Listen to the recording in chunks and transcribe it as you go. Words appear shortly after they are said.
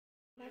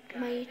to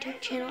my YouTube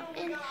channel,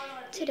 and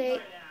today,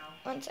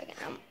 one second,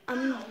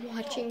 I'm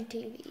watching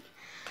TV.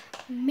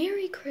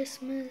 Merry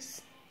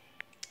Christmas.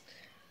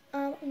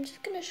 I'm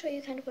just gonna show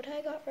you kind of what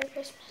I got for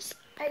Christmas.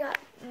 I got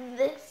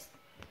this.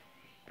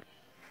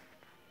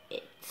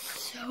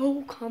 It's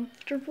so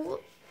comfortable.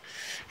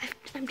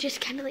 I'm just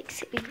kind of like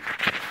sitting.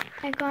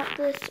 I got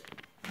this,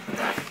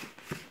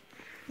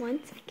 one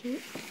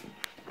second,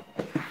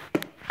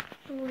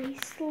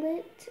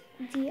 bracelet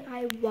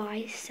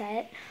DIY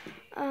set.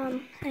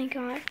 I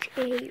got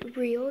a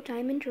real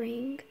diamond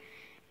ring,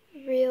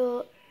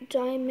 real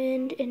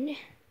diamond and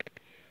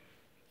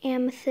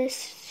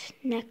amethyst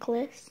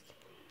necklace,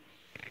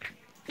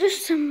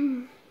 just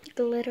some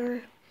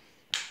glitter.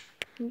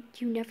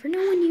 You never know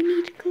when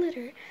you need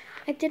glitter.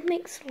 I did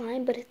make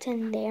slime, but it's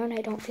in there and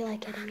I don't feel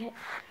like getting it.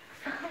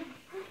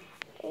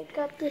 I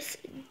got this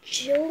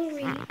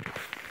jewelry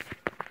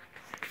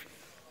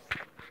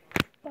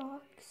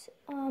box.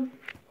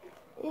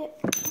 It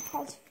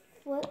has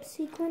flip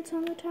sequins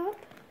on the top.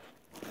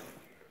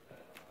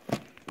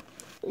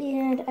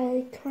 And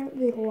I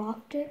currently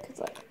locked it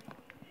because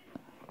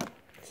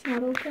it's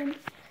not open.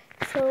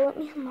 So let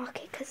me unlock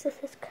it because this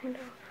is kind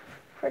of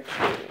hard to do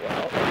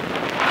well.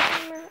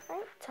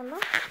 Alright, it's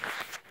unlocked.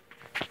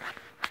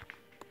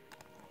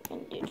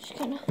 And you just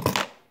kind of,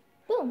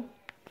 boom.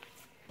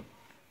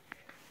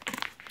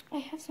 I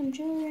have some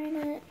jewelry in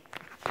it.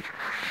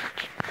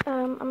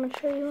 I'm going to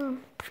show you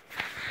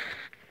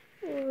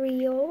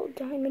real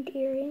diamond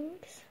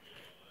earrings.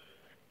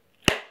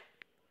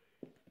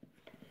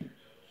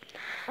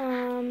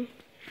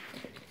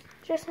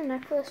 Just a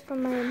necklace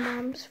from my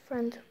mom's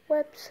friend's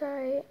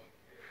website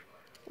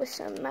with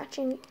some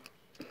matching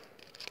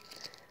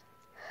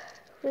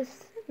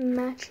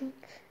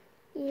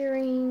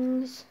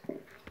earrings.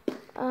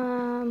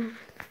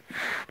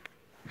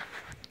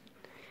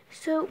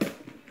 So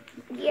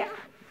yeah,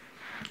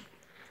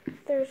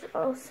 there's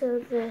also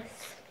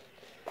this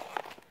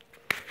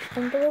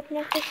envelope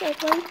necklace I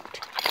liked,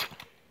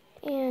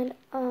 and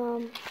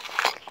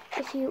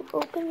if you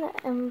open the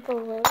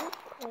envelope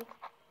like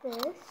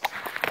this,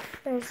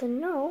 there's a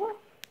note.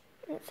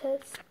 It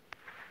says,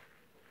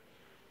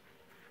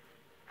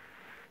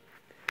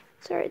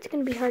 sorry, it's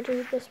gonna be hard to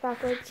read this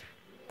backwards.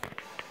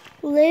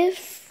 Live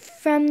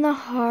from the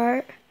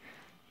heart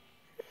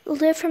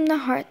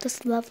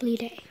this lovely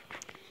day.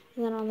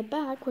 And then on the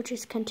back, which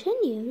is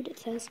continued, it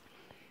says,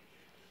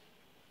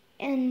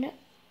 and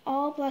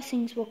all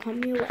blessings will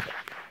come your way.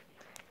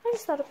 I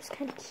just thought it was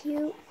kind of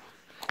cute.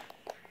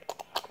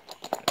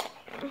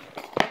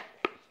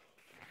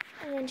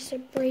 And then just a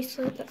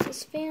bracelet that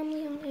says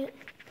family on it.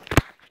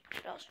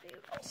 What else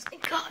I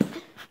got?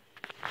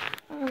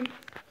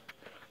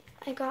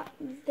 I got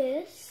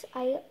this.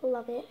 I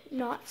love it.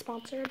 Not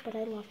sponsored, but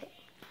I love it.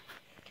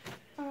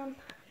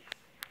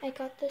 I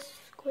got this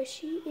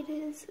squishy. It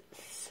is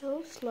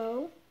so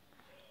slow.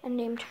 I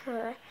named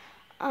her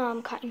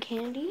Cotton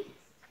Candy.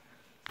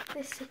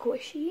 This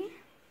squishy.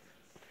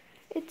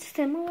 It's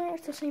similar.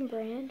 It's the same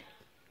brand.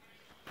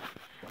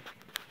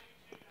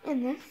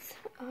 And this,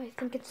 I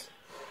think it's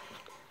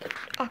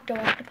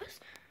Octopus.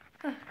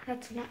 Oh,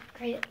 that's not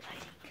great at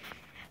lighting.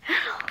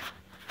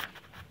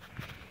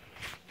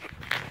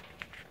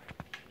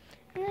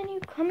 And then you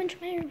come into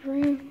my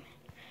room.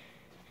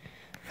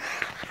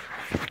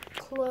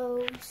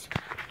 Clothes.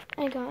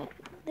 I got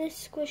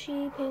this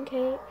squishy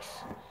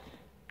pancakes.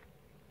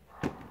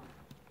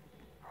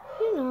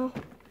 You know.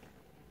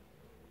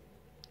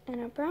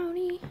 And a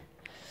brownie.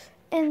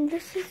 And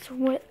this is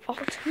what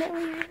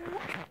ultimately I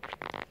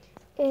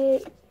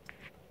got.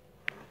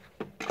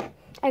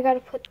 I gotta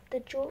put the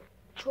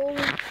jewelry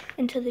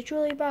into the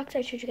jewelry box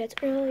I showed you guys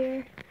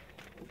earlier.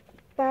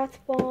 Bath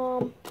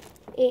bomb,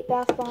 8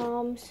 bath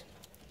bombs,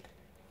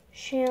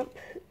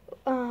 shampoo,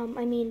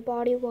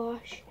 body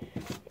wash,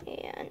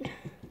 and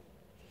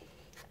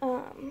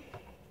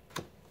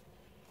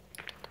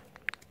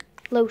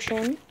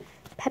lotion,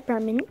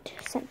 peppermint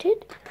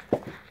scented,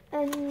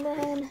 and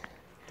then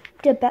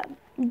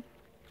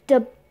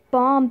the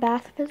bomb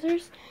bath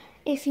fizzers.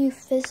 If you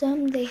fizz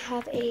them, they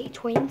have a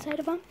toy inside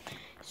of them,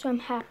 so I'm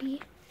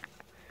happy.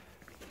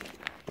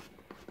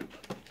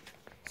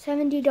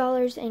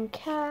 $70 in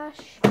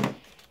cash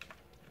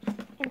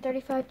and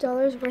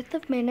 $35 worth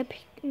of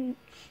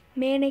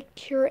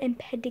manicure and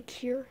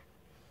pedicure.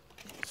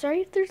 Sorry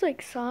if there's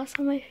like sauce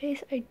on my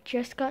face. I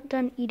just got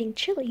done eating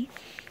chili.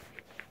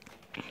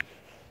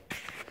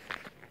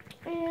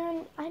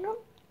 And I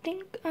don't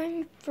think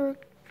I'm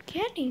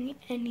forgetting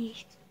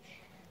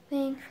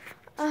anything.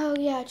 Oh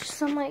yeah, just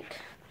some like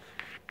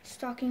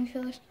stocking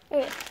fillers.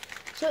 Okay,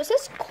 so it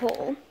says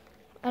Cole.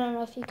 I don't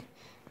know if you can,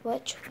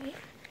 which way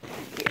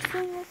you're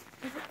seeing this,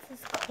 if it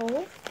says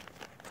Cole.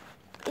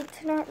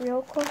 It's not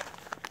real Cole.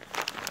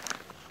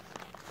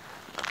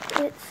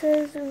 It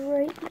says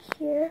right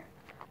here,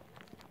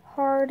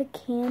 hard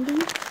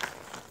candy.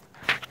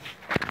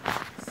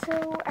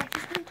 So I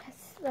just want to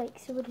test,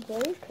 see what it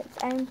is, because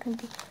I'm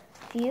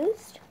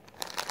confused.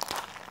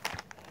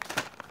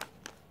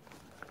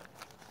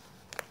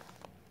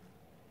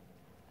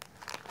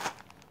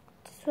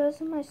 So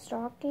photos of my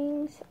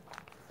stockings.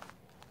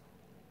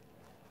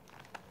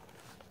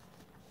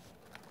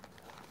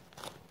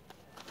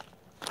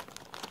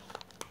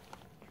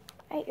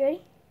 Alright,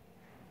 ready?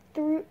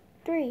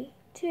 3,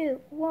 2,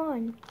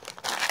 1.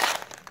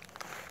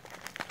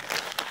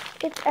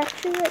 It's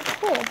actually like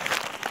cool,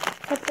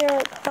 but they're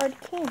like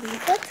hard candy.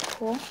 That's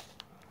cool.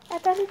 I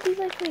thought it'd be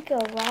like a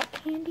rock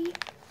candy,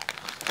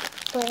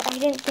 but I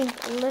didn't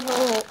think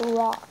literal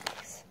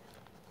rocks.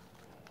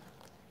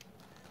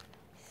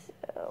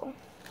 So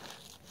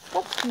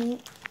that's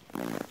neat.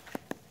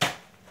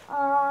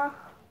 Yeah.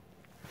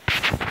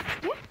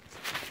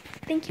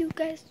 Thank you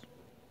guys.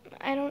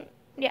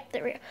 Yeah,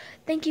 there we go.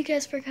 Thank you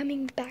guys for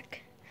coming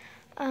back.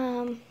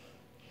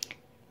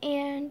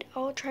 And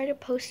I'll try to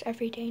post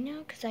every day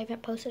now because I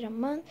haven't posted a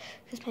month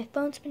because my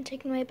phone's been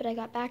taken away, but I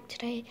got back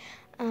today.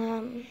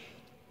 Yeah,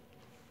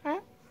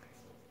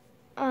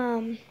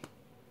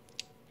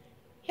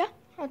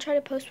 I'll try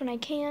to post when I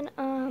can.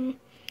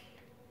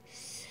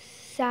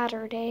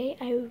 Saturday,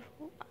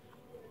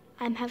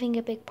 I'm having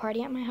a big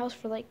party at my house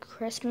for like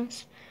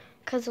Christmas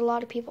because a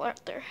lot of people are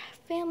at their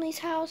family's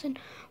house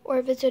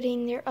or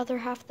visiting their other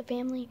half of the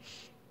family.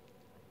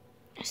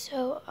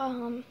 So,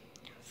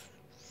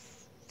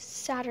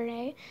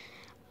 Saturday,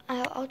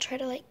 I'll try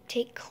to like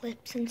take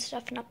clips and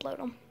stuff and upload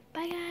them.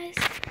 Bye guys.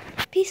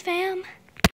 Peace fam.